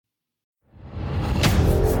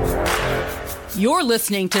You're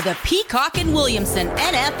listening to the Peacock and Williamson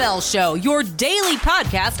NFL Show, your daily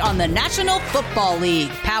podcast on the National Football League,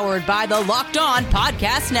 powered by the Locked On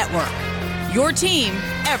Podcast Network. Your team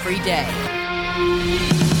every day.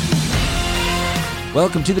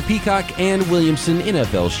 Welcome to the Peacock and Williamson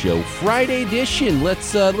NFL Show, Friday edition.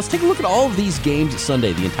 Let's take a look at all of these games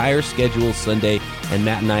Sunday, the entire schedule Sunday, and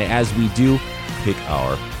Matt and I, as we do, pick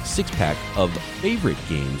our six-pack of favorite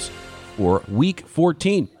games for Week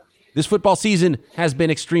 14. This football season has been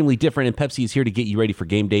extremely different, and Pepsi is here to get you ready for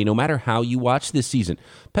game day no matter how you watch this season.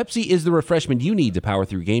 Pepsi is the refreshment you need to power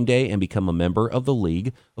through game day and become a member of the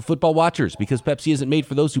League of Football Watchers, because Pepsi isn't made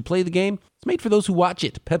for those who play the game, it's made for those who watch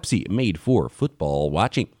it. Pepsi, made for football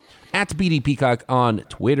watching. At BD Peacock on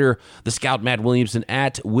Twitter, the Scout Matt Williamson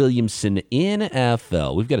at Williamson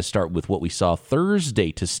NFL. We've got to start with what we saw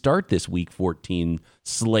Thursday to start this Week 14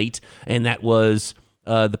 slate, and that was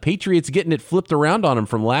the Patriots getting it flipped around on them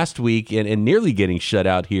from last week and nearly getting shut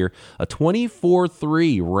out here. A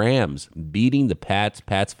 24-3 Rams beating the Pats.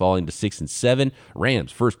 Pats falling to 6-7.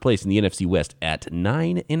 Rams first place in the NFC West at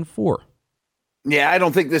 9-4. Yeah, I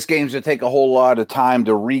don't think this game's going to take a whole lot of time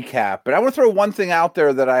to recap, but I want to throw one thing out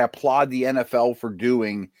there that I applaud the NFL for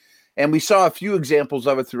doing, and we saw a few examples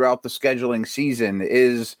of it throughout the scheduling season,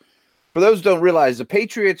 is, for those who don't realize, the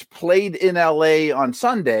Patriots played in LA on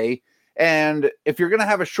Sunday, and if you're going to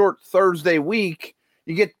have a short Thursday week,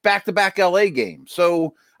 you get back-to-back LA games.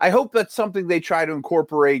 So I hope that's something they try to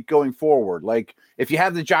incorporate going forward. Like, if you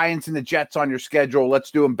have the Giants and the Jets on your schedule,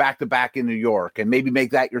 let's do them back-to-back in New York and maybe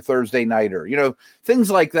make that your Thursday nighter. You know,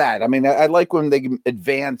 things like that. I mean, I like when they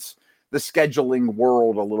advance the scheduling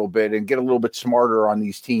world a little bit and get a little bit smarter on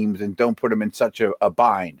these teams and don't put them in such a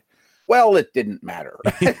bind. Well, it didn't matter.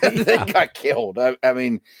 They got killed. I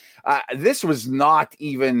mean, this was not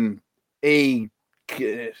even a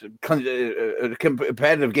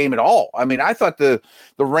competitive game at all. I mean, I thought the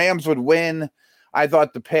Rams would win. I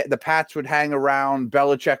thought the Pats would hang around.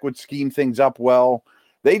 Belichick would scheme things up well.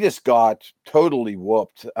 They just got totally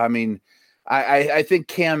whooped. I mean, I think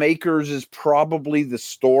Cam Akers is probably the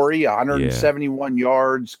story. 171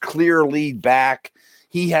 yards, clear lead back.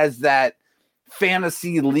 He has that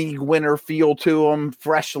fantasy league winner feel to him,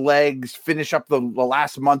 fresh legs, finish up the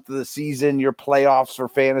last month of the season, your playoffs for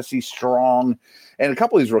fantasy strong, and a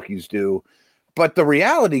couple of these rookies do. But the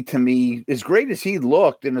reality to me, as great as he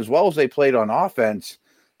looked and as well as they played on offense,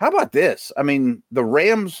 how about this? I mean, the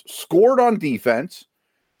Rams scored on defense,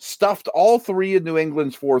 stuffed all three of New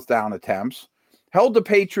England's fourth down attempts, held the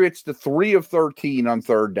Patriots to 3 of 13 on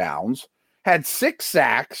third downs, had 6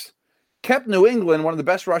 sacks, kept New England, one of the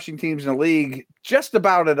best rushing teams in the league, just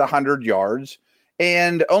about at 100 yards,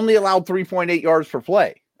 and only allowed 3.8 yards per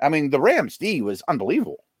play. I mean, the Rams' D was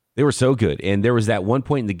unbelievable. They were so good. And there was that one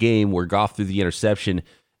point in the game where Goff threw the interception,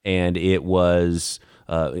 and it was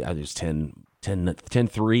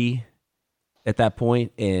 10-3 at that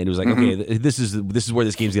point. And it was like, okay, this is where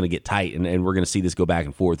this game's going to get tight, and we're going to see this go back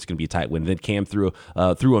and forth. It's going to be a tight win. And then Cam threw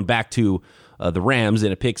one back to the Rams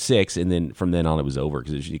in a pick 6, and then from then on it was over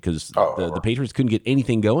because the Patriots couldn't get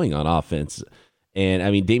anything going on offense. And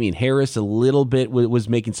I mean, Damian Harris a little bit was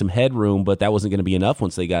making some headroom, but that wasn't going to be enough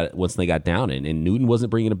once they got down. And Newton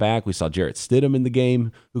wasn't bringing it back. We saw Jarrett Stidham in the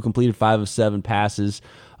game, who completed 5 of 7 passes.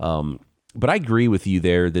 But I agree with you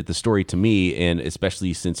there that the story to me, and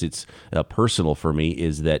especially since it's personal for me,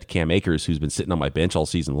 is that Cam Akers, who's been sitting on my bench all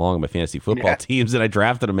season long on my fantasy football teams, and I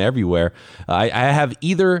drafted him everywhere. I have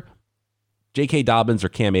either J.K. Dobbins or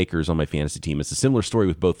Cam Akers on my fantasy team. It's a similar story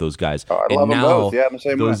with both those guys. I love them both. Yeah, I'm the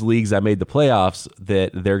same those way. Leagues I made the playoffs,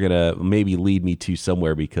 that they're going to maybe lead me to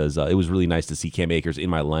somewhere, because it was really nice to see Cam Akers in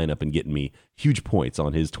my lineup and getting me huge points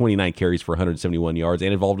on his 29 carries for 171 yards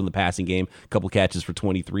and involved in the passing game. A couple catches for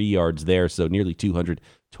 23 yards there, so nearly 200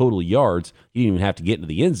 total yards. You didn't even have to get into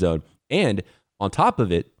the end zone. And on top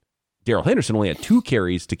of it, Darrell Henderson only had 2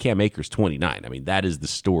 carries to Cam Akers' 29. I mean, that is the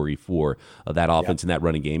story for that offense and that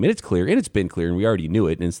running game. And it's clear, and it's been clear, and we already knew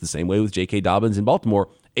it. And it's the same way with J.K. Dobbins in Baltimore.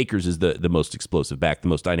 Akers is the most explosive back, the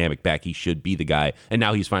most dynamic back. He should be the guy. And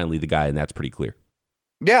now he's finally the guy, and that's pretty clear.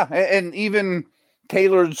 Yeah, and even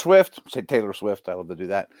Taylor Swift, I love to do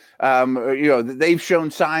that. They've shown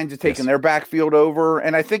signs of taking their backfield over.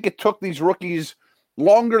 And I think it took these rookies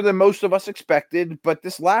longer than most of us expected. But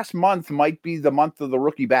this last month might be the month of the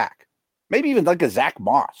rookie back. Maybe even like a Zach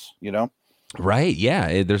Moss, Right,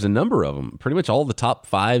 yeah. There's a number of them. Pretty much all the top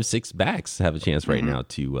 5-6 backs have a chance right now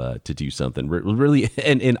to do something. Really,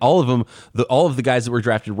 and all of them, all of the guys that were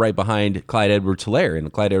drafted right behind Clyde Edwards-Helaire,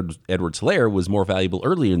 and Clyde Edwards-Helaire was more valuable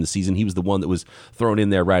earlier in the season. He was the one that was thrown in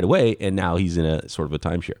there right away, and now he's in a sort of a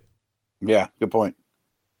timeshare. Yeah, good point.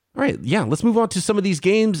 All right, yeah, let's move on to some of these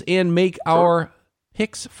games and make our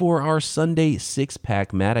picks for our Sunday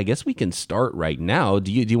six-pack. Matt, I guess we can start right now.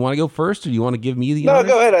 Do you want to go first, or do you want to give me the honors? No,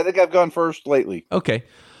 go ahead. I think I've gone first lately. Okay.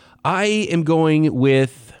 I am going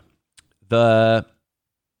with the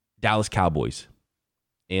Dallas Cowboys.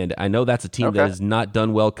 And I know that's a team that has not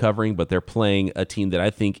done well covering, but they're playing a team that I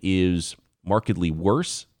think is markedly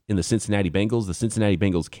worse in the Cincinnati Bengals. The Cincinnati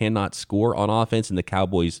Bengals cannot score on offense, and the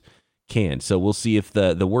Cowboys can. So we'll see if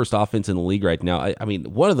the worst offense in the league right now. I mean,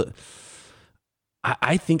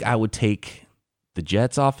 I think I would take the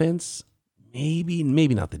Jets offense. Maybe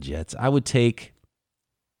not the Jets. I would take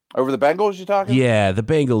over the Bengals. You talking? Yeah, the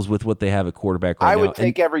Bengals with what they have at quarterback right now. I would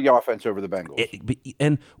take every offense over the Bengals.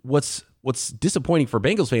 And what's disappointing for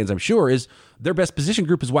Bengals fans, I'm sure, is their best position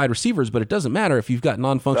group is wide receivers, but it doesn't matter if you've got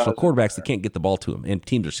non-functional quarterbacks that can't get the ball to them, and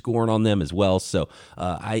teams are scoring on them as well. So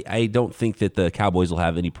I don't think that the Cowboys will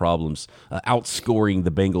have any problems outscoring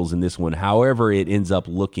the Bengals in this one, however it ends up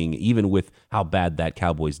looking, even with how bad that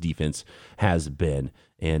Cowboys defense has been.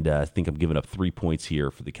 And I think I'm giving up 3 points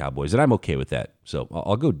here for the Cowboys, and I'm okay with that. So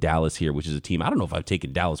I'll go Dallas here, which is a team. I don't know if I've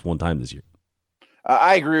taken Dallas one time this year.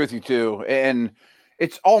 I agree with you, too. And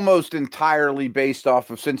it's almost entirely based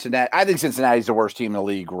off of Cincinnati. I think Cincinnati's the worst team in the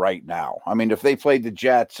league right now. I mean, if they played the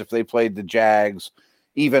Jets, if they played the Jags,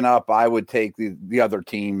 even up, I would take the other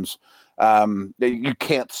teams. You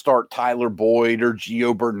can't start Tyler Boyd or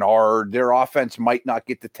Gio Bernard. Their offense might not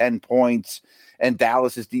get to 10 points, and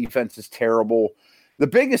Dallas's defense is terrible. The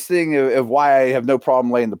biggest thing of why I have no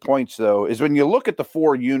problem laying the points, though, is when you look at the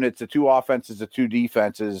 4 units, the 2 offenses, the 2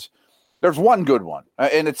 defenses, there's one good one,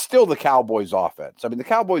 and it's still the Cowboys offense. I mean, the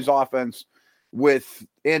Cowboys offense with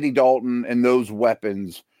Andy Dalton and those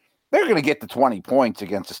weapons, they're going to get to 20 points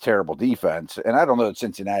against this terrible defense, and I don't know that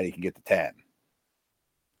Cincinnati can get to 10.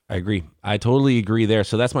 I agree. I totally agree there.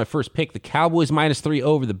 So that's my first pick, the Cowboys -3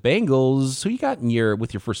 over the Bengals. Who you got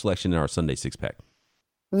with your first selection in our Sunday six-pack?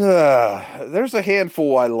 There's a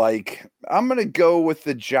handful I like. I'm going to go with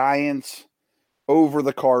the Giants over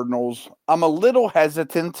the Cardinals. I'm a little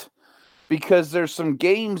hesitant because there's some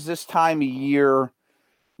games this time of year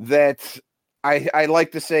that I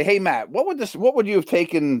like to say, hey, Matt, what would you have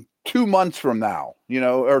taken 2 months from now,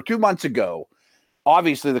 or 2 months ago?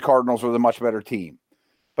 Obviously, the Cardinals were the much better team.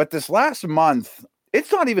 But this last month,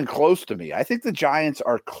 it's not even close to me. I think the Giants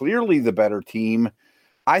are clearly the better team.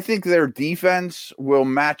 I think their defense will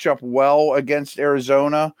match up well against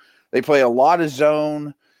Arizona. They play a lot of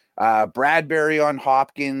zone. Bradbury on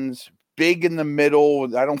Hopkins, big in the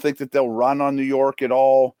middle. I don't think that they'll run on New York at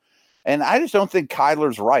all. And I just don't think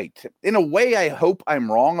Kyler's right. In a way, I hope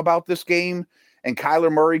I'm wrong about this game, and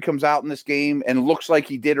Kyler Murray comes out in this game and looks like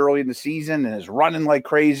he did early in the season and is running like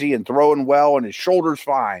crazy and throwing well, and his shoulder's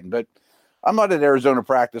fine. But I'm not at Arizona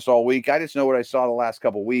practice all week. I just know what I saw the last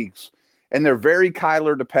couple of weeks. And they're very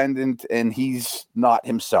Kyler dependent, and he's not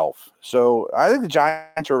himself. So I think the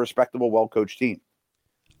Giants are a respectable, well-coached team.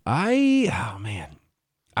 I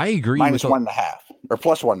agree. -1.5 or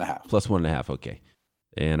 +1.5. +1.5, okay.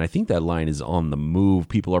 And I think that line is on the move.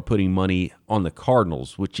 People are putting money on the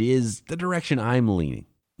Cardinals, which is the direction I'm leaning.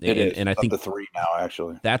 It is. And I think the 3 now,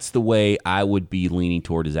 actually. That's the way I would be leaning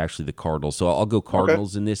toward, is actually the Cardinals. So I'll go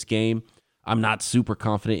Cardinals in this game. I'm not super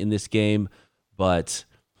confident in this game, but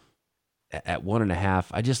at 1.5,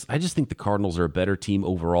 I just think the Cardinals are a better team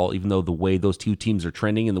overall, even though the way those two teams are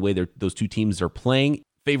trending and the way those two teams are playing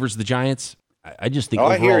favors the Giants. I just think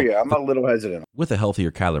overall, I hear you. I'm a little hesitant. With a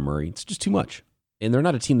healthier Kyler Murray, it's just too much. And they're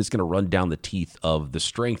not a team that's going to run down the teeth of the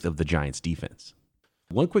strength of the Giants defense.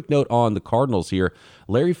 One quick note on the Cardinals here.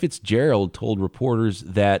 Larry Fitzgerald told reporters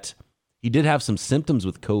that he did have some symptoms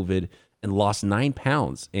with COVID and lost 9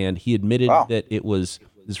 pounds. And he admitted that it was,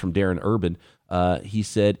 this is from Darren Urban, he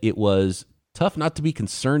said it was tough not to be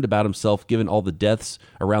concerned about himself given all the deaths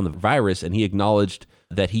around the virus, and he acknowledged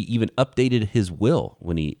that he even updated his will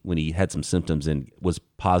when he had some symptoms and was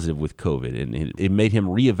positive with COVID, and it made him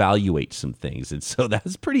reevaluate some things. And so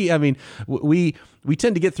that's pretty, I mean, we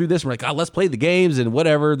tend to get through this and we're like, let's play the games and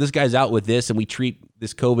whatever, this guy's out with this, and we treat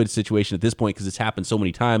this COVID situation at this point, because it's happened so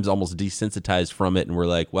many times, almost desensitized from it, and we're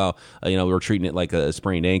like, well, we're treating it like a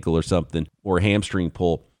sprained ankle or something, or a hamstring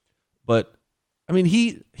pull. But I mean,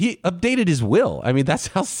 he updated his will. I mean, that's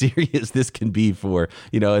how serious this can be for,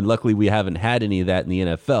 and luckily we haven't had any of that in the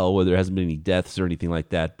NFL, where there hasn't been any deaths or anything like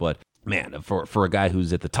that. But man, for a guy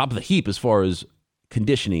who's at the top of the heap as far as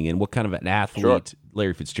conditioning and what kind of an athlete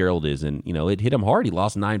Larry Fitzgerald is, and, it hit him hard. He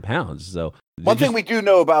lost 9 pounds. So one thing we do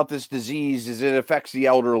know about this disease is it affects the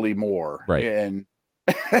elderly more. Right. And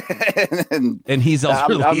and he's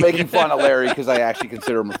elderly. I'm making fun of Larry because I actually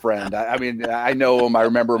consider him a friend. I mean, I know him. I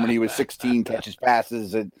remember him when he was 16, catches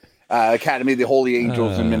passes at Academy of the Holy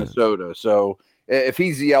Angels in Minnesota. So if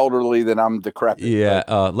he's the elderly, then I'm decrepit. Yeah.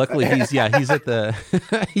 Luckily, he's at the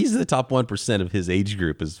he's the top 1% of his age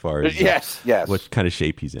group as far as yes. what kind of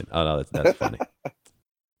shape he's in. Oh no, that's funny.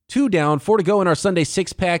 2 down, 4 to go in our Sunday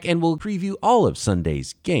 6-pack, and we'll preview all of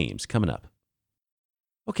Sunday's games coming up.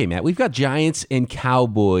 Okay, Matt, we've got Giants and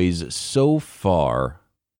Cowboys so far,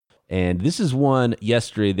 and this is one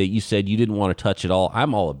yesterday that you said you didn't want to touch at all.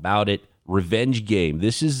 I'm all about it. Revenge game.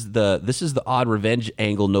 This is the odd revenge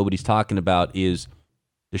angle nobody's talking about is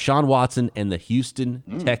Deshaun Watson and the Houston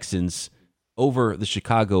Texans over the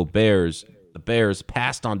Chicago Bears. The Bears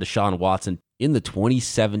passed on Deshaun Watson in the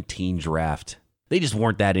 2017 draft. They just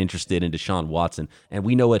weren't that interested in Deshaun Watson, and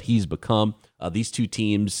we know what he's become. These two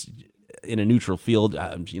teams in a neutral field,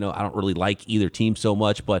 I don't really like either team so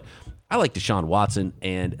much, but I like Deshaun Watson,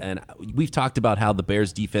 and we've talked about how the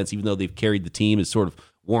Bears defense, even though they've carried the team, is sort of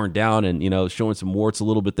worn down and, showing some warts a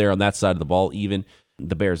little bit there on that side of the ball. Even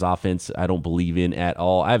the Bears offense, I don't believe in at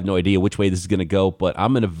all. I have no idea which way this is going to go, but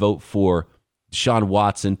I'm going to vote for Deshaun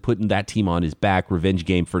Watson, putting that team on his back. Revenge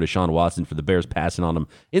game for Deshaun Watson for the Bears passing on him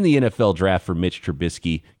in the NFL draft for Mitch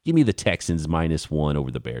Trubisky. Give me the Texans -1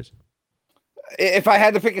 over the Bears. If I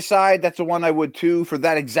had to pick a side, that's the one I would too. For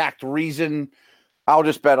that exact reason, I'll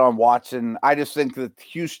just bet on Watson. I just think that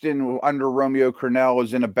Houston under Romeo Crennel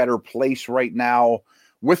is in a better place right now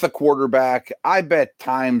with a quarterback. I bet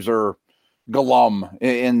times are glum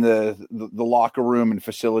in the locker room and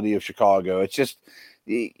facility of Chicago. It's just,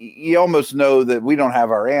 you almost know that we don't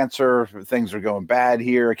have our answer. Things are going bad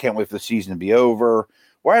here. I can't wait for the season to be over.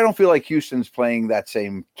 Why I don't feel like Houston's playing that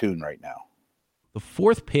same tune right now. The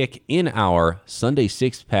 4th pick in our Sunday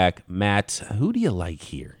 6-pack, Matt, who do you like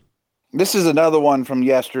here? This is another one from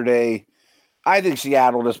yesterday. I think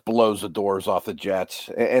Seattle just blows the doors off the Jets.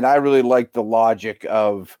 And I really like the logic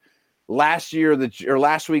of last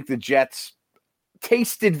week, the Jets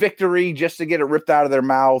tasted victory just to get it ripped out of their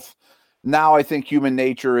mouth. Now I think human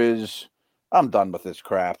nature is, I'm done with this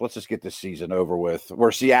crap. Let's just get this season over with.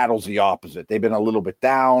 Where Seattle's the opposite. They've been a little bit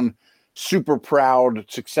down, super proud,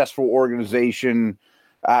 successful organization.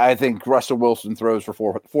 I think Russell Wilson throws for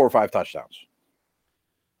 4 or 5 touchdowns.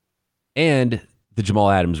 And the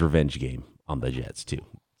Jamal Adams revenge game on the Jets too.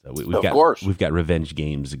 So we've got revenge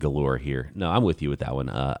games galore here. No, I'm with you with that one.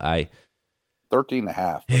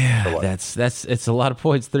 13.5. Yeah, that's it's a lot of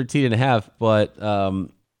points, 13.5. But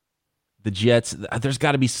the Jets, there's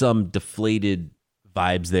got to be some deflated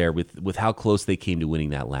vibes there with how close they came to winning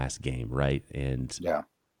that last game, right? And yeah,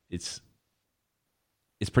 it's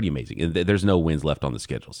pretty amazing. There's no wins left on the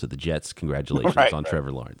schedule. So the Jets, congratulations on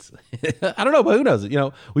Trevor Lawrence. I don't know, but who knows?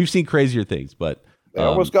 We've seen crazier things, but they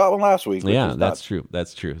almost got one last week. Yeah, that's true.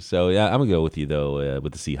 That's true. So yeah, I'm gonna go with you though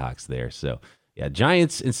with the Seahawks there. So yeah,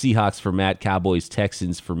 Giants and Seahawks for Matt, Cowboys,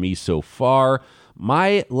 Texans for me so far.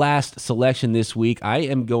 My last selection this week, I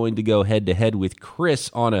am going to go head to head with Chris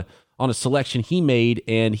on a selection he made,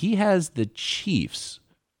 and he has the Chiefs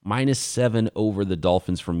 -7 over the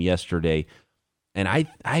Dolphins from yesterday. And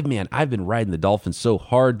I've been riding the Dolphins so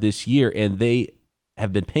hard this year, and they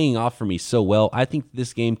have been paying off for me so well. I think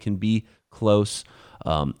this game can be close,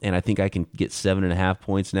 and I think I can get 7.5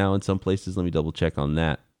 points now in some places. Let me double check on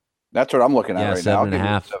that. That's what I'm looking at right now.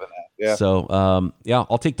 7.5. Yeah. So,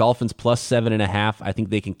 I'll take Dolphins plus 7.5. I think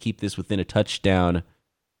they can keep this within a touchdown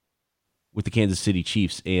with the Kansas City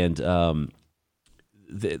Chiefs, and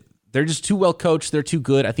they're just too well coached. They're too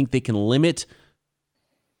good. I think they can limit.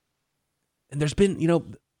 And there's been,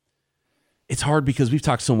 it's hard because we've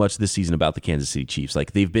talked so much this season about the Kansas City Chiefs.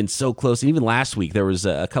 Like, they've been so close. And even last week, there was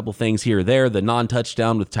a couple things here or there. The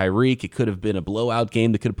non-touchdown with Tyreek, it could have been a blowout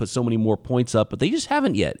game that could have put so many more points up, but they just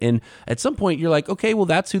haven't yet. And at some point, you're like, okay, well,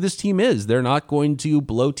 that's who this team is. They're not going to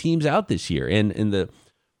blow teams out this year. And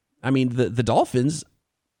the Dolphins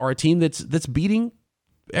are a team that's beating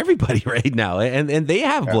everybody right now, and they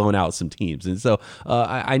have blown out some teams. And so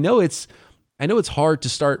I know it's hard to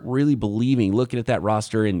start really believing, looking at that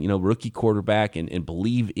roster and, rookie quarterback and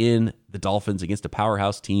believe in the Dolphins against a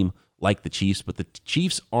powerhouse team like the Chiefs. But the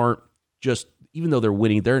Chiefs aren't just, even though they're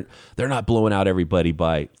winning, they're not blowing out everybody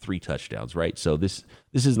by 3 touchdowns, right? So this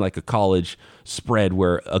isn't like a college spread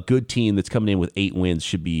where a good team that's coming in with 8 wins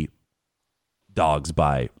should be dogs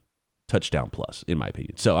by touchdown plus, in my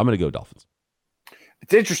opinion. So I'm going to go Dolphins.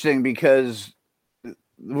 It's interesting because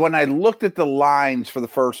when I looked at the lines for the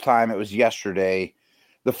first time, it was yesterday.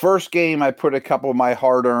 The first game I put a couple of my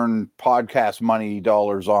hard-earned podcast money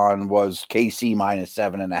dollars on was KC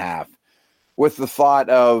 -7.5, with the thought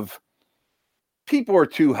of people are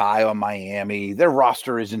too high on Miami. Their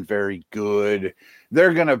roster isn't very good.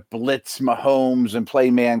 They're going to blitz Mahomes and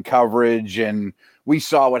play man coverage. And we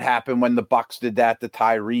saw what happened when the Bucs did that to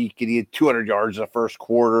Tyreek, and he had 200 yards in the first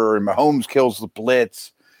quarter, and Mahomes kills the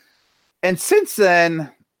blitz. And since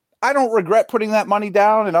then, I don't regret putting that money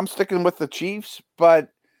down, and I'm sticking with the Chiefs. But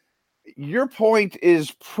your point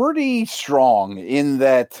is pretty strong in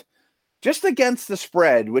that just against the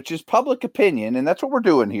spread, which is public opinion, and that's what we're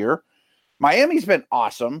doing here, Miami's been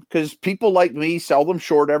awesome because people like me sell them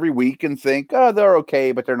short every week and think, oh, they're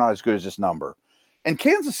okay, but they're not as good as this number. And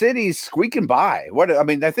Kansas City's squeaking by.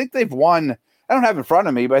 I think they've won. I don't have it in front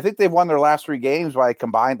of me, but I think they've won their last 3 games by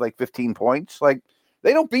combined like 15 points. Like,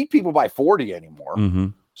 they don't beat people by 40 anymore. Mm-hmm.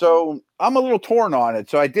 So I'm a little torn on it.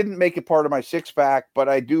 So I didn't make it part of my 6-pack, but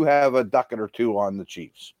I do have a ducat or two on the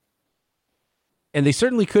Chiefs. And they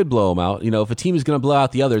certainly could blow them out. You know, if a team is going to blow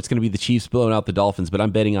out the other, it's going to be the Chiefs blowing out the Dolphins, but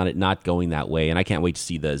I'm betting on it not going that way. And I can't wait to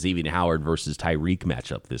see the Xavier Howard versus Tyreek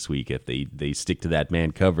matchup this week if they stick to that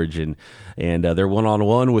man coverage and they're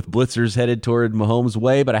one-on-one with blitzers headed toward Mahomes'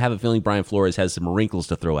 way. But I have a feeling Brian Flores has some wrinkles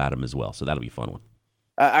to throw at him as well. So that'll be a fun one.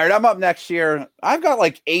 All right, I'm up next year. I've got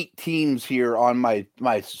like 8 teams here on my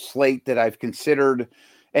slate that I've considered.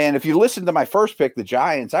 And if you listen to my first pick, the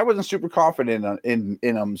Giants, I wasn't super confident in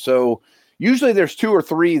them. So usually there's 2 or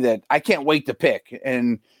 3 that I can't wait to pick.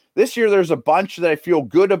 And this year there's a bunch that I feel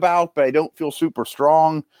good about, but I don't feel super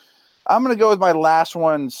strong. I'm going to go with my last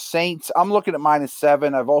one, Saints. I'm looking at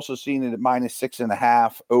 -7. I've also seen it at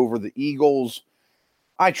 -6.5 over the Eagles.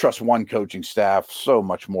 I trust one coaching staff so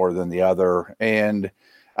much more than the other. And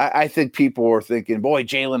I think people are thinking, boy,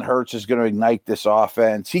 Jalen Hurts is going to ignite this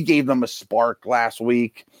offense. He gave them a spark last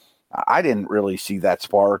week. I didn't really see that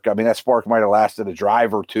spark. I mean, that spark might have lasted a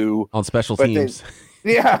drive or two. On special teams.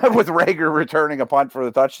 With Rager returning a punt for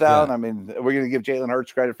the touchdown. Yeah. I mean, we're going to give Jalen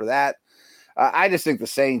Hurts credit for that. I just think the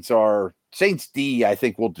Saints D, I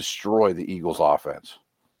think, will destroy the Eagles offense.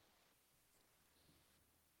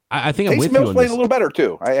 I think I'm with you Mill's on playing this. a little better,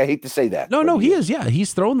 too. I hate to say that. No, he is. Yeah,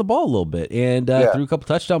 he's throwing the ball a little bit and threw a couple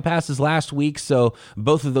touchdown passes last week. So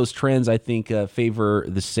both of those trends, I think, favor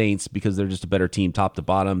the Saints because they're just a better team top to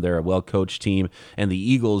bottom. They're a well-coached team. And the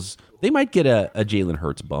Eagles, they might get a Jalen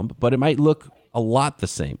Hurts bump, but it might look a lot the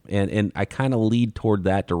same. And I kind of lead toward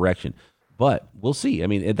that direction. But we'll see. I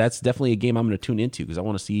mean, that's definitely a game I'm going to tune into because I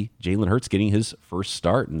want to see Jalen Hurts getting his first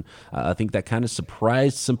start. And I think that kind of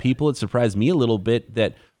surprised some people. It surprised me a little bit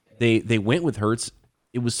that they went with Hurts.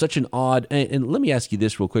 It was such an odd, and let me ask you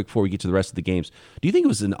this real quick before we get to the rest of the games. Do you think it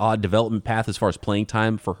was an odd development path as far as playing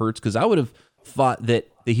time for Hurts? Because I would have thought that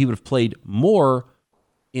he would have played more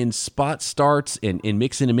in spot starts and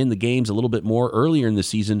mixing him in the games a little bit more earlier in the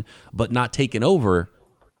season, but not taking over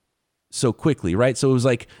so quickly, right? So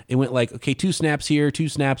it went like, okay, 2 snaps here, 2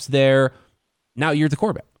 snaps there. Now you're the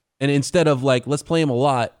quarterback. And instead of like, let's play him a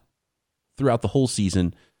lot throughout the whole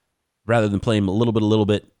season, rather than play him a little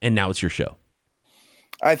bit, and now it's your show.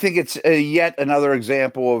 I think it's yet another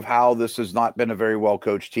example of how this has not been a very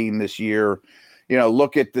well-coached team this year. You know,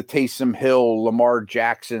 look at the Taysom Hill, Lamar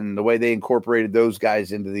Jackson, the way they incorporated those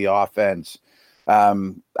guys into the offense.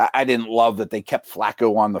 I didn't love that they kept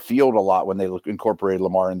Flacco on the field a lot when they incorporated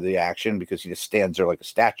Lamar into the action because he just stands there like a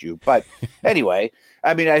statue. But anyway,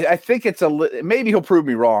 I mean, I think it's maybe he'll prove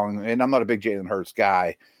me wrong, and I'm not a big Jalen Hurts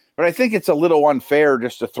guy. But I think it's a little unfair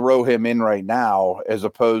just to throw him in right now as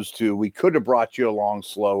opposed to we could have brought you along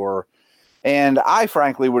slower. And I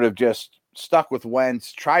frankly would have just stuck with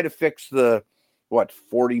Wentz, try to fix the,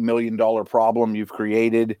 $40 million problem you've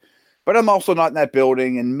created. But I'm also not in that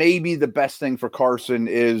building. And maybe the best thing for Carson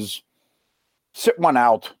is sit one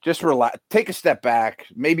out, just relax, take a step back.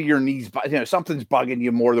 Maybe your knees, something's bugging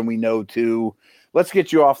you more than we know too. Let's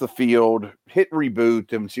get you off the field, hit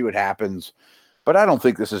reboot and see what happens. But I don't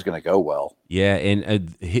think this is going to go well. Yeah,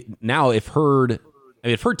 and now if Hurd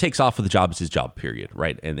takes off for the job, it's his job, period,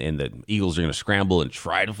 right? And the Eagles are going to scramble and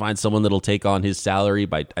try to find someone that'll take on his salary.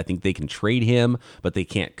 I think they can trade him, but they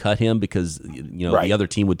can't cut him because the other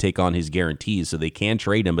team would take on his guarantees. So they can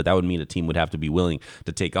trade him, but that would mean a team would have to be willing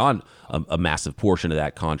to take on a massive portion of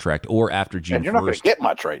that contract or after June 1st. And you're not going to get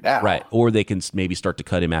much right now. Right, or they can maybe start to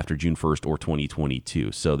cut him after June 1st or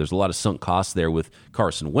 2022. So there's a lot of sunk costs there with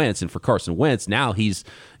Carson Wentz. And for Carson Wentz, now he's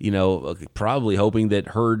probably hoping that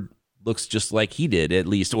Hurd looks just like he did, at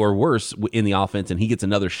least, or worse in the offense, and he gets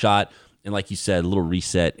another shot, and like you said, a little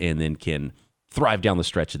reset, and then can thrive down the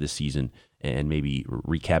stretch of this season and maybe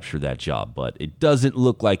recapture that job. But it doesn't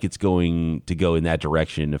look like it's going to go in that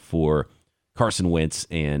direction for Carson Wentz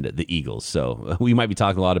and the Eagles. So we might be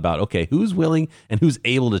talking a lot about, okay, who's willing and who's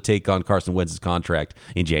able to take on Carson Wentz's contract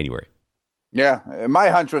in January? Yeah, my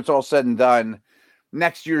hunch when it's all said and done,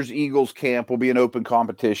 next year's Eagles camp will be an open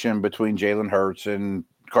competition between Jalen Hurts and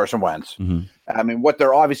Carson Wentz. Mm-hmm. I mean, what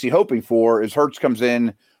they're obviously hoping for is Hurts comes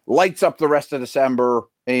in, lights up the rest of December,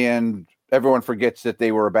 and everyone forgets that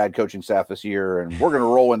they were a bad coaching staff this year, and we're going to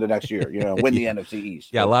roll into next year, win the NFC East.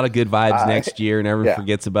 Yeah, a lot of good vibes next year, and everyone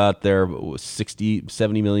forgets about their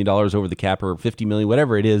 $60-70 million over the cap, or $50 million,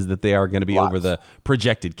 whatever it is that they are going to be over the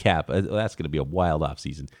projected cap. That's going to be a wild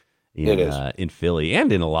offseason in Philly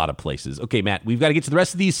and in a lot of places. Okay, Matt, we've got to get to the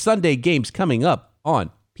rest of these Sunday games coming up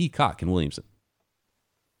on Peacock and Williamson.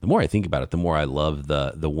 The more I think about it, the more I love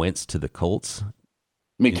the Wentz to the Colts.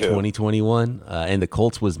 Me too. 2021, and the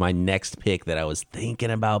Colts was my next pick that I was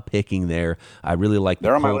thinking about picking there. I really like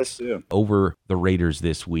the Colts over the Raiders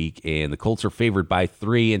this week, and the Colts are favored by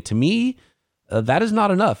 3, and to me, that is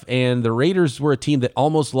not enough. And the Raiders were a team that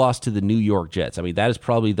almost lost to the New York Jets. I mean, that is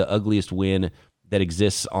probably the ugliest win that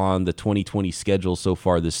exists on the 2020 schedule so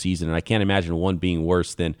far this season, and I can't imagine one being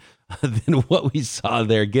worse than what we saw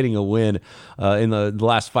there, getting a win in the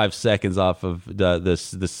last 5 seconds off of the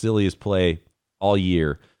silliest play all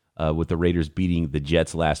year with the Raiders beating the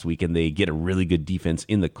Jets last week, and they get a really good defense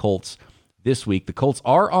in the Colts this week. The Colts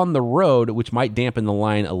are on the road, which might dampen the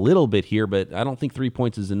line a little bit here, but I don't think 3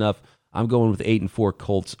 points is enough. I'm going with 8-4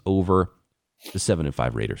 Colts over the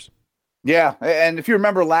 7-5 Raiders. Yeah, and if you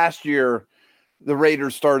remember last year, the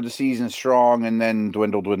Raiders started the season strong and then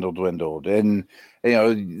dwindled. And,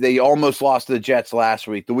 they almost lost to the Jets last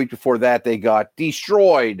week. The week before that, they got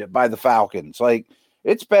destroyed by the Falcons.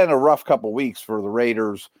 It's been a rough couple weeks for the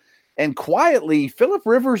Raiders. And quietly, Phillip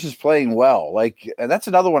Rivers is playing well. And that's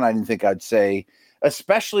another one I didn't think I'd say,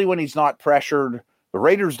 especially when he's not pressured. The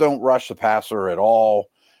Raiders don't rush the passer at all.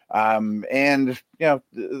 The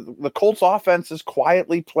Colts offense is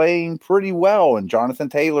quietly playing pretty well, and Jonathan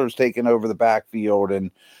Taylor's taken over the backfield,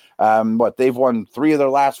 and they've won 3 of their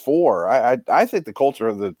last 4. I think the Colts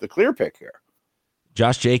are the clear pick here.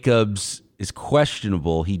 Josh Jacobs is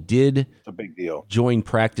questionable. He did it's a big deal. Join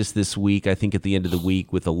practice this week, I think at the end of the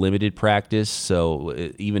week with a limited practice. So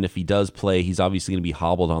even if he does play, he's obviously going to be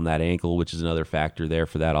hobbled on that ankle, which is another factor there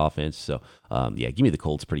for that offense. So give me the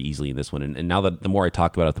Colts pretty easily in this one. And now that the more I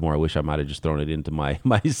talk about it, the more I wish I might have just thrown it into my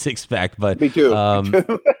 6-pack. But me too.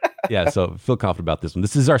 Yeah, so feel confident about this one.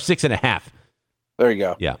 This is our 6.5. There you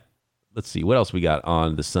go. Yeah. Let's see what else we got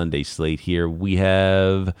on the Sunday slate here. We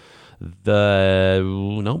have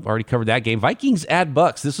already covered that game. Vikings at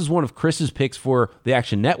Bucks. This is one of Chris's picks for the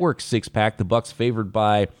Action Network 6-pack. The Bucks favored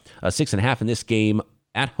by 6.5 in this game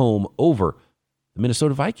at home over the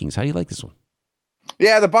Minnesota Vikings. How do you like this one?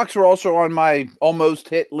 Yeah, the Bucks were also on my almost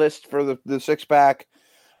hit list for the 6-pack.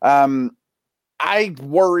 I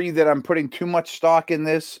worry that I'm putting too much stock in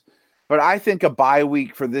this, but I think a bye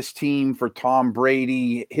week for this team, for Tom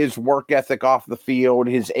Brady, his work ethic off the field,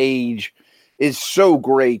 his age, is so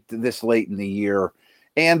great this late in the year.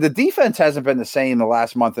 And the defense hasn't been the same the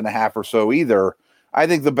last month and a half or so either. I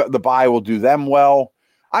think the bye will do them well.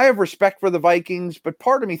 I have respect for the Vikings, but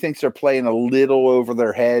part of me thinks they're playing a little over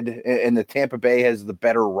their head, and the Tampa Bay has the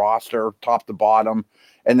better roster top to bottom,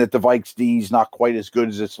 and that the Vikes D is not quite as good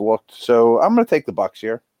as it's looked. So I'm going to take the Bucks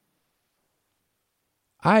here.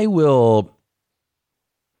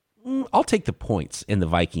 I'll take the points in the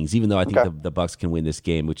Vikings, even though I think the Bucks can win this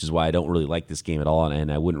game, which is why I don't really like this game at all,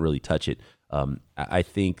 and I wouldn't really touch it. I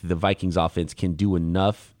think the Vikings offense can do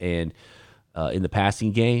enough and in the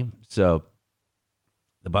passing game. So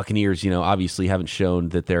the Buccaneers, obviously haven't shown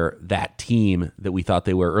that they're that team that we thought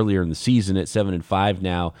they were earlier in the season at 7-5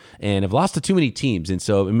 now, and have lost to too many teams. And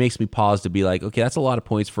so it makes me pause to be like, okay, that's a lot of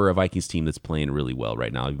points for a Vikings team that's playing really well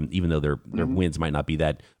right now, even though their wins might not be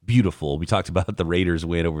that beautiful. We talked about the Raiders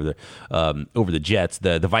win over the Jets.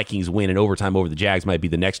 The Vikings win in overtime over the Jags might be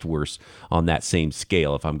the next worst on that same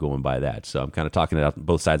scale if I'm going by that. So I'm kind of talking it out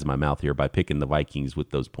both sides of my mouth here by picking the Vikings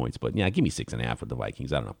with those points. But yeah, give me 6.5 with the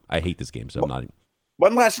Vikings. I don't know. I hate this game, so I'm not even.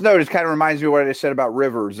 One last note, it kind of reminds me of what I said about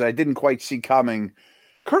Rivers that I didn't quite see coming.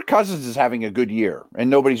 Kirk Cousins is having a good year, and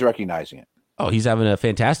nobody's recognizing it. Oh, he's having a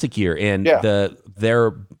fantastic year. And the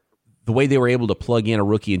way they were able to plug in a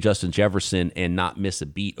rookie in Justin Jefferson and not miss a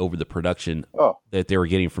beat over the production that they were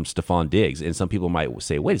getting from Stephon Diggs. And some people might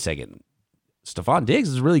say, wait a second, Stephon Diggs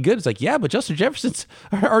is really good. It's like, yeah, but Justin Jefferson's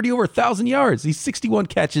already over 1,000 yards. He's 61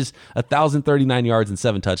 catches, 1,039 yards, and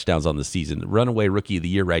 7 touchdowns on the season. Runaway rookie of the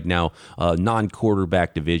year right now,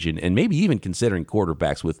 non-quarterback division, and maybe even considering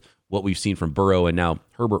quarterbacks with what we've seen from Burrow and now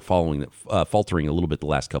Herbert faltering a little bit the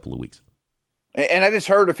last couple of weeks. And I just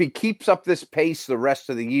heard if he keeps up this pace the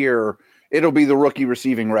rest of the year, it'll be the rookie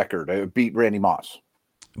receiving record. It beat Randy Moss.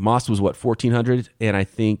 Moss was 1,400, and I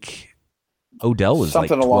think Odell was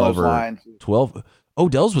something like 12 along those or lines. 12.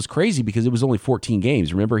 Odell's was crazy because it was only 14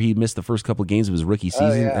 games. Remember, he missed the first couple of games of his rookie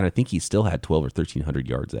season, and I think he still had 12 or 1,300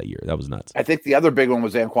 yards that year. That was nuts. I think the other big one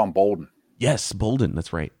was Anquan Bolden. Yes, Bolden.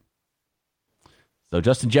 That's right. So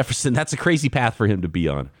Justin Jefferson, that's a crazy path for him to be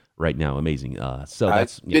on right now. Amazing. So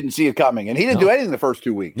that's didn't see it coming, and he didn't do anything the first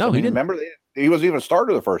 2 weeks. No, he didn't. Remember, he wasn't even a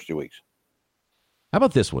starter the first 2 weeks. How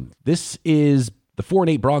about this one? This is the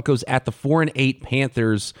 4-8 Broncos at the 4-8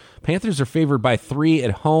 Panthers. Panthers are favored by 3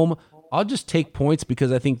 at home. I'll just take points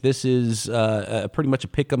because I think this is pretty much a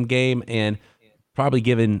pick'em game and probably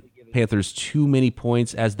giving Panthers too many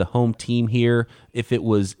points as the home team here. If it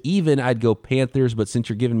was even, I'd go Panthers, but since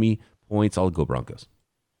you're giving me points, I'll go Broncos.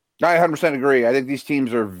 I 100% agree. I think these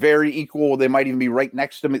teams are very equal. They might even be right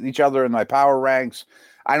next to each other in my power ranks.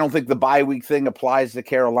 I don't think the bye week thing applies to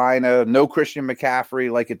Carolina. No Christian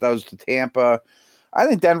McCaffrey like it does to Tampa. I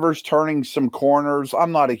think Denver's turning some corners.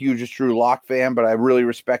 I'm not a huge Drew Lock fan, but I really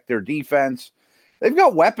respect their defense. They've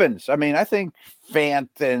got weapons. I mean, I think Fant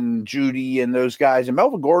and Judy and those guys, and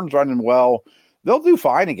Melvin Gordon's running well. They'll do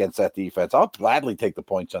fine against that defense. I'll gladly take the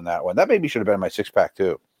points on that one. That maybe should have been in my six-pack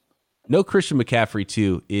too. No Christian McCaffrey,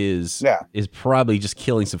 too, is probably just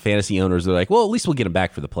killing some fantasy owners. They're like, well, at least we'll get him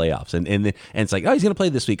back for the playoffs. And it's like, oh, he's going to play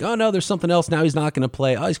this week. Oh, no, there's something else. Now he's not going to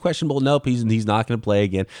play. Oh, he's questionable. Nope, he's not going to play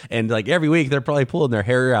again. And like every week, they're probably pulling their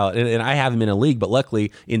hair out. And I have him in a league, but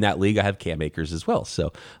luckily in that league, I have Cam Akers as well.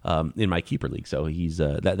 So in my keeper league. So he's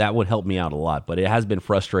that would help me out a lot. But it has been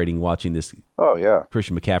frustrating watching this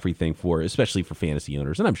Christian McCaffrey thing especially for fantasy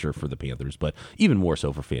owners. And I'm sure for the Panthers, but even more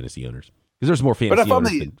so for fantasy owners. Because there's more fantasy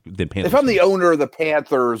owners than Panthers. If I'm the owner of the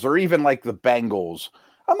Panthers or even like the Bengals,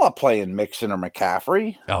 I'm not playing Mixon or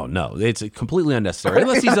McCaffrey. Oh, no. It's completely unnecessary.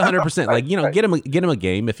 Unless he's 100%. Like, get him a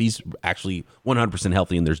game if he's actually 100%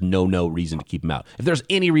 healthy and there's no reason to keep him out. If there's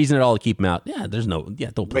any reason at all to keep him out,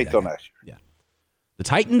 don't play that. Next year. Yeah. The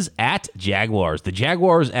Titans at Jaguars. The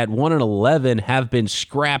Jaguars at 1-11 have been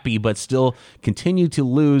scrappy, but still continue to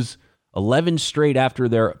lose 11 straight after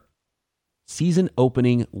their season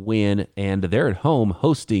opening win, and they're at home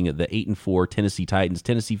hosting the 8-4 Tennessee Titans.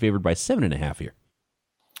 Tennessee favored by 7.5 here.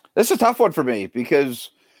 This is a tough one for me because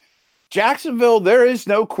Jacksonville, there is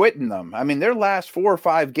no quitting them. I mean, their last 4 or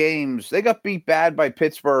 5 games, they got beat bad by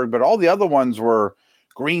Pittsburgh, but all the other ones were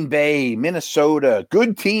Green Bay, Minnesota,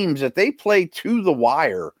 good teams that they play to the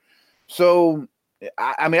wire. So,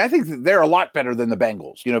 I mean, I think they're a lot better than the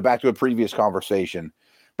Bengals, back to a previous conversation.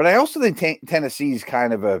 But I also think Tennessee's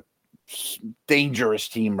kind of a dangerous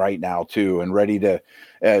team right now too, and ready to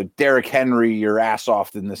Derrick Henry your ass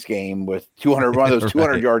off in this game with 200 one of those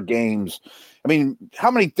 200-yard games. I mean,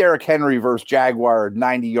 how many Derrick Henry versus Jaguar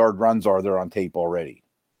 90-yard runs are there on tape already?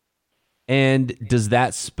 And does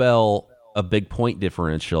that spell a big point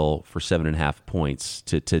differential for 7.5 points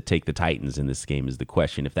to take the Titans in this game is the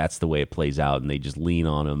question. If that's the way it plays out and they just lean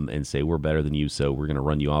on them and say, we're better than you, so we're going to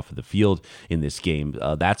run you off of the field in this game.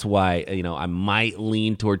 That's why, I might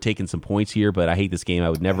lean toward taking some points here, but I hate this game. I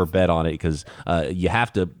would never bet on it because you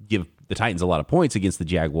have to give the Titans a lot of points against the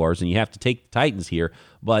Jaguars and you have to take the Titans here,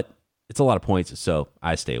 but it's a lot of points, so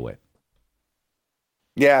I stay away.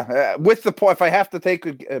 Yeah, with the point, if I have to pick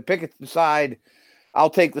a side, I'll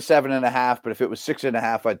take the 7.5, but if it was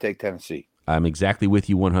 6.5, I'd take Tennessee. I'm exactly with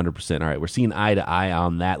you 100%. All right, we're seeing eye to eye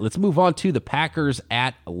on that. Let's move on to the Packers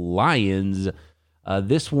at Lions.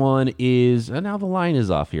 This one is now the line is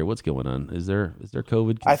off here. What's going on? Is there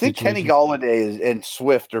COVID? I think Kenny Golladay and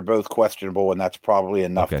Swift are both questionable, and that's probably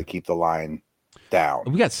enough to keep the line down.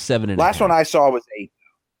 We got 7.5. Last one I saw was 8.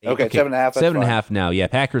 Okay, 7.5. 7.5 now. Yeah,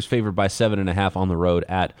 Packers favored by 7.5 on the road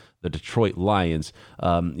at the Detroit Lions.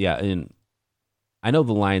 And I know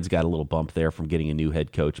the Lions got a little bump there from getting a new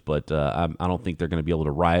head coach, but I don't think they're going to be able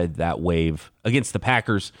to ride that wave against the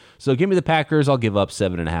Packers. So give me the Packers. I'll give up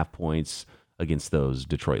 7.5 points against those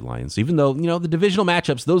Detroit Lions. Even though, the divisional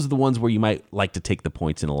matchups, those are the ones where you might like to take the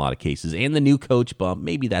points in a lot of cases. And the new coach bump,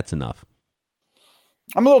 maybe that's enough.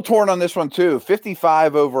 I'm a little torn on this one, too.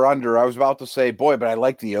 55 over under. I was about to say, boy, but I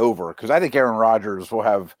like the over because I think Aaron Rodgers will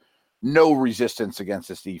have no resistance against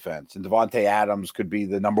this defense. And Devontae Adams could be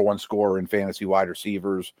the number one scorer in fantasy wide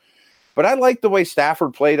receivers. But I like the way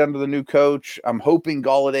Stafford played under the new coach. I'm hoping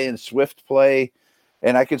Golladay and Swift play.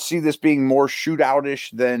 And I could see this being more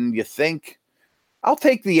shootoutish than you think. I'll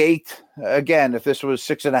take the 8. Again, if this was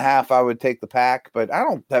 6.5, I would take the Pack. But I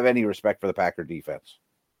don't have any respect for the Packer defense.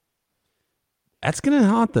 That's going to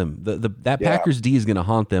haunt them. That Packers D is going to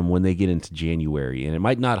haunt them when they get into January, and it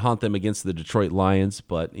might not haunt them against the Detroit Lions.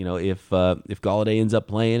 But if Golladay ends up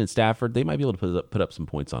playing and Stafford, they might be able to put up some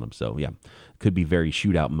points on them. So could be very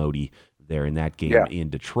shootout mode there in that game in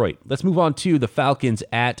Detroit. Let's move on to the Falcons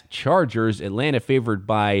at Chargers. Atlanta favored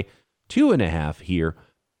by 2.5 here.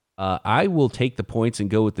 I will take the points and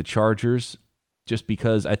go with the Chargers just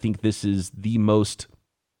because I think this is these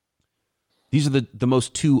are the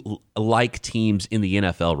most two alike teams in the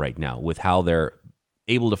NFL right now with how they're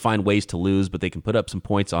able to find ways to lose, but they can put up some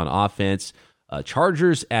points on offense.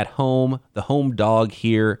 Chargers at home, the home dog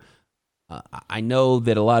here. I know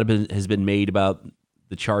that a lot of it has been made about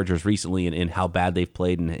the Chargers recently and how bad they've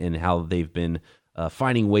played and how they've been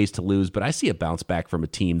finding ways to lose, but I see a bounce back from a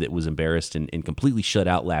team that was embarrassed and completely shut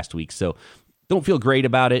out last week. So don't feel great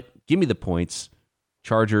about it. Give me the points.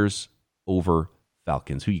 Chargers over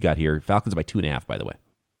Falcons. Who you got here? Falcons by 2.5, by the way.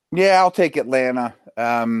 Yeah, I'll take Atlanta.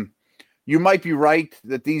 You might be right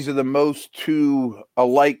that these are the most two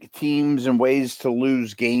alike teams and ways to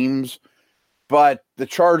lose games, but the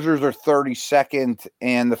Chargers are 32nd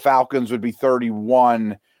and the Falcons would be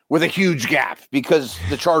 31 with a huge gap because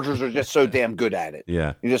the Chargers are just so damn good at it.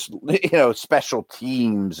 Yeah. Special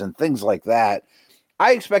teams and things like that.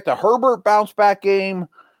 I expect a Herbert bounce back game.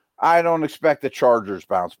 I don't expect the Chargers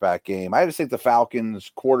bounce back game. I just think the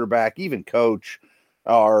Falcons quarterback, even coach,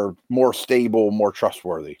 are more stable, more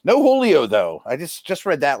trustworthy. No Julio, though. I just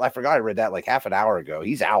read that. I forgot I read that like half an hour ago.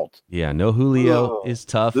 He's out. Yeah, no Julio is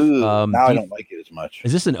tough. Now I don't like it as much.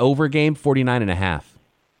 Is this an over game? 49.5.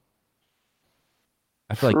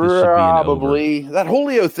 I feel like this should be probably. an over. That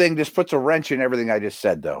Julio thing just puts a wrench in everything I just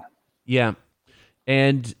said, though. Yeah.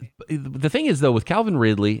 And the thing is, though, with Calvin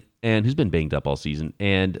Ridley, and who's been banged up all season,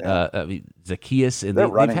 and Zacchaeus, and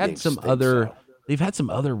they've had some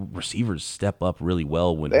other receivers step up really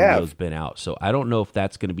well when Julio's been out. So I don't know if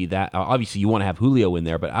that's going to be that. Obviously, you want to have Julio in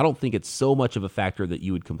there, but I don't think it's so much of a factor that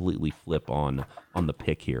you would completely flip on the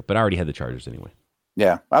pick here. But I already had the Chargers anyway.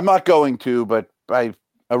 Yeah, I'm not going to, but I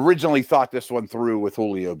originally thought this one through with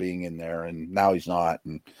Julio being in there, and now he's not.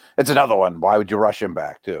 And it's another one. Why would you rush him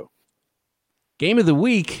back, too? Game of the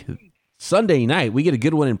week, Sunday night. We get a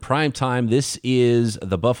good one in prime time. This is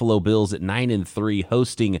the Buffalo Bills at 9-3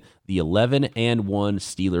 hosting the 11-1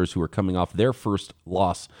 Steelers, who are coming off their first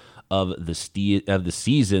loss of the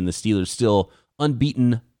season. The Steelers still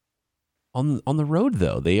unbeaten on the road,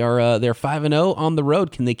 though. They're 5-0 on the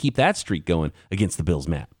road. Can they keep that streak going against the Bills,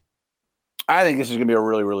 Matt? I think this is going to be a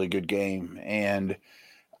really, really good game, and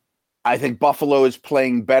I think Buffalo is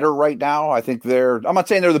playing better right now. I think I'm not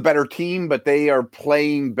saying they're the better team, but they are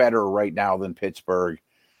playing better right now than Pittsburgh.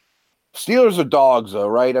 Steelers are dogs, though,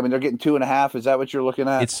 right? I mean, they're getting 2.5. Is that what you're looking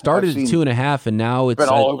at? It started at 2.5, and now it's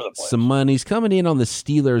all over the place. Some money's coming in on the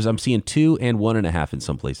Steelers. I'm seeing 2 and 1.5 in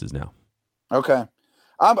some places now. Okay.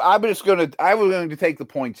 I was going to take the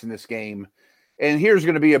points in this game, and here's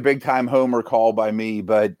going to be a big-time homer call by me,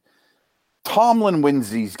 but Tomlin wins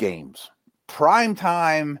these games. Prime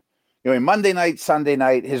time. Monday night, Sunday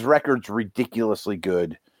night, his record's ridiculously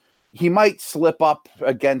good. He might slip up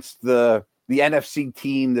against the NFC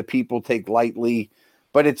team that people take lightly,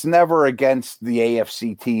 but it's never against the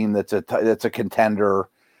AFC team that's a contender.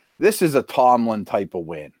 This is a Tomlin type of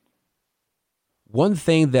win. One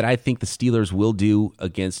thing that I think the Steelers will do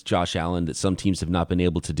against Josh Allen that some teams have not been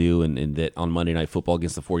able to do, and that on Monday Night Football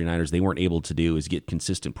against the 49ers they weren't able to do, is get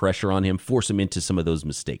consistent pressure on him, force him into some of those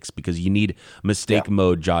mistakes, because you need mistake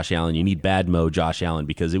mode Josh Allen. You need bad mode Josh Allen,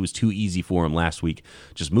 because it was too easy for him last week,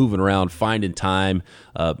 just moving around, finding time,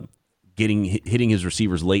 hitting his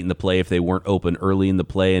receivers late in the play if they weren't open early in the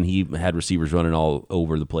play, and he had receivers running all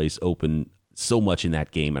over the place, open so much in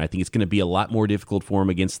that game. And I think it's going to be a lot more difficult for him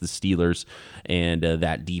against the Steelers and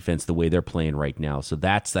that defense the way they're playing right now. So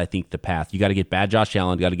that's, I think, the path. You got to get bad Josh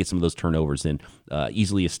Allen, got to get some of those turnovers in.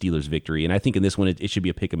 Easily a Steelers victory. And I think in this one, it should be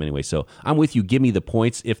a pick 'em anyway. So I'm with you. Give me the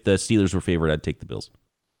points. If the Steelers were favored, I'd take the Bills.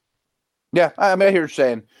 Yeah, I hear what you're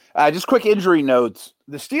saying. Just quick injury notes.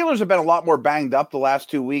 The Steelers have been a lot more banged up the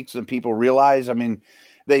last 2 weeks than people realize. I mean,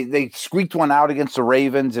 they squeaked one out against the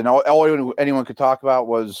Ravens, and all anyone could talk about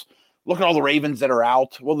was, look at all the Ravens that are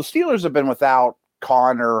out. Well, the Steelers have been without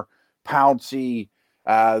Connor, Pouncey,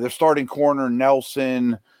 their starting corner,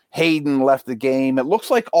 Nelson, Hayden left the game. It looks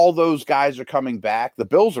like all those guys are coming back. The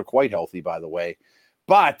Bills are quite healthy, by the way.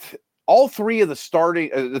 But all three of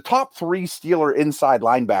the top three Steeler inside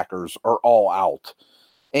linebackers are all out.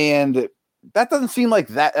 And that doesn't seem like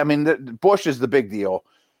that. I mean, Bush is the big deal.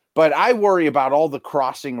 But I worry about all the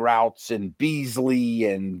crossing routes and Beasley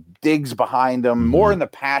and Diggs behind them. More in the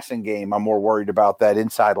passing game, I'm more worried about that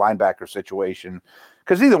inside linebacker situation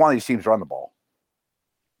because neither one of these teams run the ball.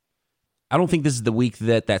 I don't think this is the week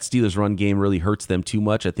that Steelers run game really hurts them too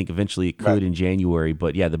much. I think eventually it could in January.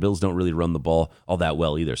 But, yeah, the Bills don't really run the ball all that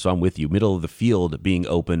well either. So I'm with you. Middle of the field being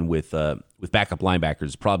open with backup linebackers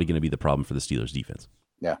is probably going to be the problem for the Steelers defense.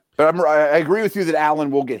 Yeah, but I agree with you that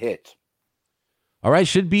Allen will get hit. All right,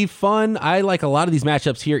 should be fun. I like a lot of these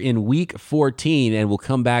matchups here in Week 14, and we'll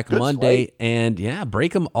come back Monday and,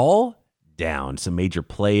 break them all down. Some major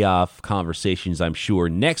playoff conversations, I'm sure,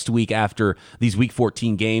 next week after these Week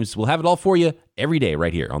 14 games. We'll have it all for you every day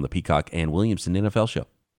right here on the Peacock and Williamson NFL Show.